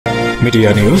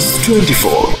Media news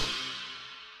 24।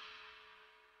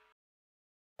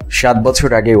 7 বছর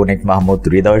আগে অনেক মাহমুদ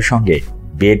হৃদয়ের সঙ্গে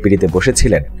বিয়ের পিড়িতে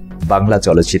বসেছিলেন বাংলা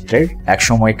চলচ্চিত্রের এক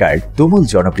সময়কার তুমুল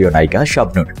জনপ্রিয় নায়িকা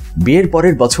শাবনূর। বিয়ের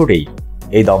পরের বছরেই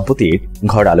এই দম্পতির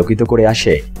ঘর আলোকিত করে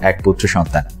আসে এক পুত্র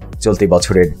সন্তান। চলতি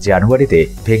বছরের জানুয়ারিতে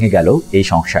ভেঙে গেল এই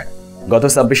সংসার। গত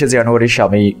 26শে জানুয়ারি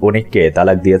স্বামী অনিককে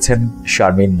তালাক দিয়েছেন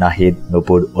শারমিন নাহিদ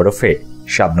নূপুর ওরফে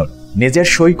শাবনূর। নিজের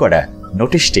সই করা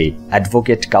নোটিশটি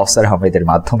অ্যাডভোকেট কাউসার আহমেদের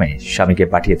মাধ্যমে স্বামীকে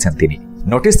পাঠিয়েছেন তিনি।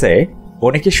 নোটিশে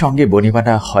অনিকের সঙ্গে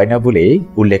বনিমানা হয় না বলে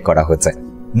উল্লেখ করা হয়েছে।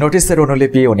 নোটিশের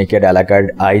অনুলিপি অনিকের এলাকার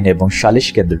আইন এবং সালিশ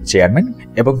কেন্দ্রের চেয়ারম্যান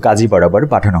এবং কাজী বরাবর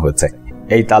পাঠানো হয়েছে।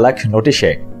 এই তালাক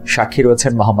নোটিশে সাক্ষী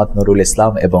রয়েছেন মোহাম্মদ নুরুল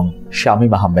ইসলাম এবং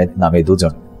শামীম আহমেদ নামে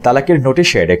দুজন। তালাকের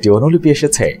নোটিশের একটি অনুলিপি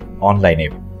এসেছে অনলাইনে।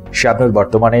 শাবনূর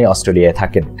বর্তমানে অস্ট্রেলিয়ায়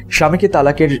থাকেন। স্বামীকে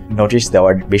তালাকের নোটিশ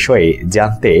দেওয়ার বিষয়ে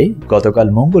জানতে গতকাল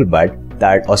মঙ্গলবার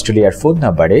তার অস্ট্রেলিয়ার ফোন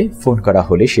নাম্বারে ফোন করা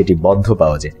হলে সেটি বন্ধ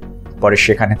পাওয়া যায়। পরে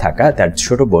সেখানে থাকা তার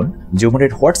ছোট বোন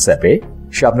জুমুনের হোয়াটসঅ্যাপে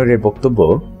শাবনূরের বক্তব্য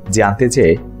জানতে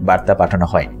চেয়ে বার্তা পাঠানো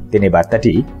হয়। তিনি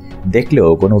বার্তাটি দেখলেও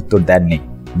কোনো উত্তর দেননি।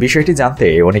 বিষয়টি জানতে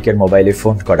অনিকের মোবাইলে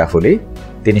ফোন করা হলে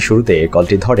তিনি শুরুতে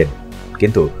কলটি ধরেন,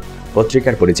 কিন্তু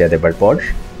পত্রিকার পরিচয় দেবার পর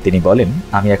তিনি বলেন,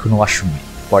 আমি এখনো ওয়াশরুমে,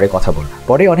 পরে কথা বলব।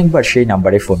 পরে অনেকবার সেই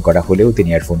নাম্বারে ফোন করা হলেও তিনি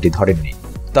আর ফোনটি ধরেননি।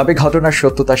 তবে ঘটনার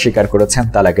সত্যতা স্বীকার করেছেন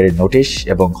তালাকের নোটিশ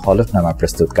এবং হলফনামা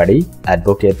প্রস্তুতকারী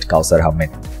অ্যাডভোকেট কাউসার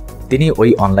আহমেদ। তিনি ওই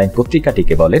অনলাইন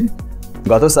পত্রিকাটিকে বলেন,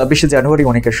 গত 26শে জানুয়ারি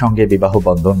অনিকের সঙ্গে বিবাহ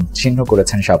বন্ধন ছিন্ন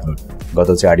করেছেন শাবনূর। গত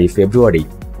 4ই ফেব্রুয়ারি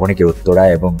অনিকের উত্তরা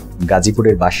এবং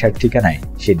গাজীপুরের বাসার ঠিকানায়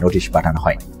সেই নোটিশ পাঠানো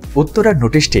হয়। উত্তরার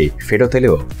নোটিশটি ফেরত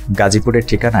এলেও গাজীপুরের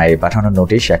ঠিকানায় পাঠানো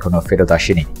নোটিশ এখনো ফেরত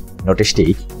আসেনি। নোটিশটি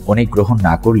অনিক গ্রহণ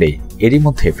না করলে এরই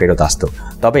মধ্যে ফেরত আসত।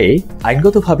 তবে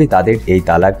আইনগতভাবে তাদের এই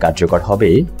তালাক কার্যকর হবে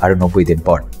আরও 90 দিন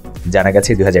পর। জানা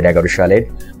গেছে 2011 সালের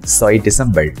 6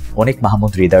 ডিসেম্বর অনিক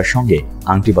মাহমুদ হৃদয়ের সঙ্গে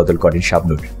আংটি বদল করেন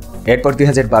শাবনূর। এরপর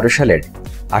 2012 সালের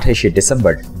 28শে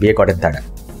ডিসেম্বর বিয়ে করেন তারা।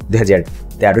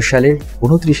 2013 সালের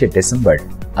 29শে ডিসেম্বর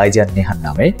আইজান নেহান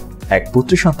নামে এক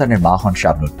পুত্র সন্তানের মা হন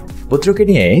শাবনূর। পুত্রকে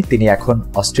নিয়ে তিনি এখন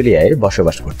অস্ট্রেলিয়ায়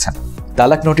বসবাস করছেন।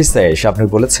 তালাক নোটিশে শাবনূর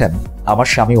বলেছেন, আমার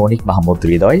স্বামী অনিক মাহমুদ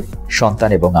হৃদয় সন্তান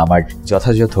এবং আমার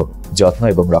যথাযথ যত্ন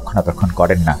এবং রক্ষণাবেক্ষণ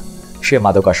করেন না। সে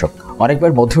মাদকাসক্ত।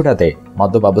 অনেকবার মধ্যরাতে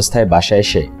মদ্যপ অবস্থায় বাসায়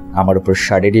এসে আমার উপর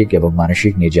শারীরিক এবং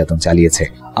মানসিক নির্যাতন চালিয়েছে।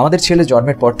 আমাদের ছেলে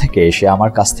জন্মের পর থেকে সে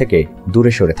আমার কাছ থেকে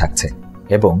দূরে সরে থাকছে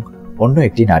এবং অন্য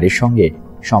একটি নারীর সঙ্গে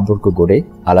সম্পর্ক গড়ে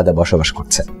আলাদা বসবাস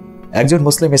করছে। একজন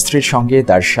মুসলিম স্ত্রীর সঙ্গে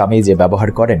তার স্বামী যে ব্যবহার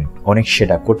করেন অনেক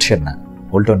সেটা করছেন না,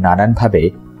 উল্টো নানানভাবে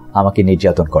আমাকে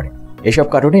নির্যাতন করে। এসব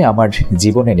কারণে আমার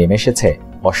জীবনে নেমে এসেছে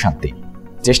অশান্তি।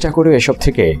 চেষ্টা করেও এসব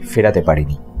থেকে ফেরাতে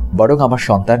পারিনি, বরং আমার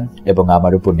সন্তান এবং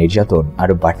আমার উপর নির্যাতন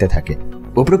আরো বাড়তে থাকে।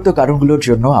 উপরোক্ত কারণগুলোর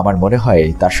জন্য আমার মনে হয়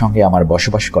তার সঙ্গে আমার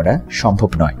বসবাস করা সম্ভব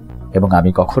নয় এবং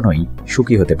আমি কখনোই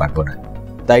সুখী হতে পারবো না।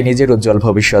 তাই নিজের উজ্জ্বল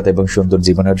ভবিষ্যৎ এবং সুন্দর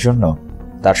জীবনের জন্য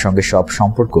তার সঙ্গে সব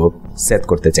সম্পর্ক সেট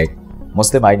করতে চাই।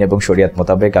 মুসলিম আইন এবং শরিয়াত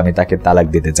মোতাবেক আমি তাকে তালাক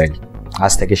দিতে চাই।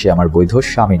 আজ থেকে সে আমার বৈধ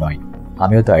স্বামী নয়,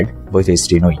 আমিও তার বৈধ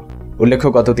স্ত্রী নই। উল্লেখ্য,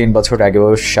 গত 3 বছর আগেও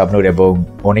শাবনূর এবং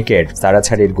অনিকের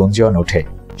ছাড়াছাড়ির গুঞ্জন ওঠে।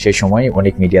 সেই সময়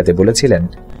অনিক মিডিয়াতে বলেছিলেন,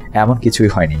 এমন কিছুই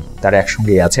হয়নি, তারা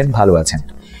একসঙ্গেই আছেন, ভালো আছেন।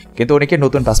 কিন্তু অনিকের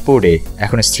নতুন পাসপোর্টে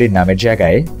এখন স্ত্রীর নামের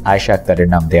জায়গায় আয়েশা আক্তারের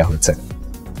নাম দেওয়া হয়েছে।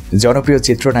 জনপ্রিয়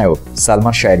চিত্রনায়ক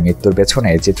সালমান শাহের মৃত্যুর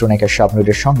পেছনে চিত্রনায়িকা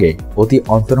শাবনূরের সঙ্গে অতি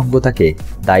অন্তরঙ্গতাকে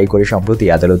দায়ী করে সম্প্রতি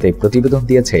আদালতে প্রতিবেদন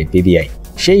দিয়েছে পিবিআই।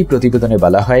 সেই প্রতিবেদনে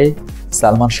বলা হয়,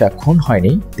 সালমান শাহ খুন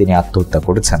হয়নি, তিনি আত্মহত্যা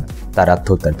করেছেন। তার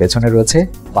আত্মহত্যার পেছনে রয়েছে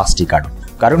 5টি কারণ।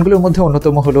 কারণগুলোর মধ্যে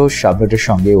অন্যতম হল শাবনূরের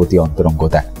সঙ্গে অতি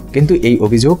অন্তরঙ্গতা। কিন্তু এই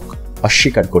অভিযোগ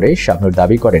অস্বীকার করে শাবনূর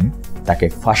দাবি করেন তাকে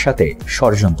ফাঁসাতে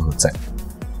ষড়যন্ত্র হচ্ছে।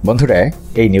 বন্ধুরা,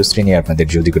 এই নিউজটি নিয়ে আপনাদের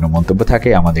যদি কোনো মন্তব্য থাকে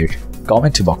আমাদের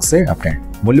কমেন্ট বক্সে আপনার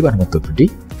মূল্যবান মন্তব্যটি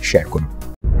শেয়ার করুন।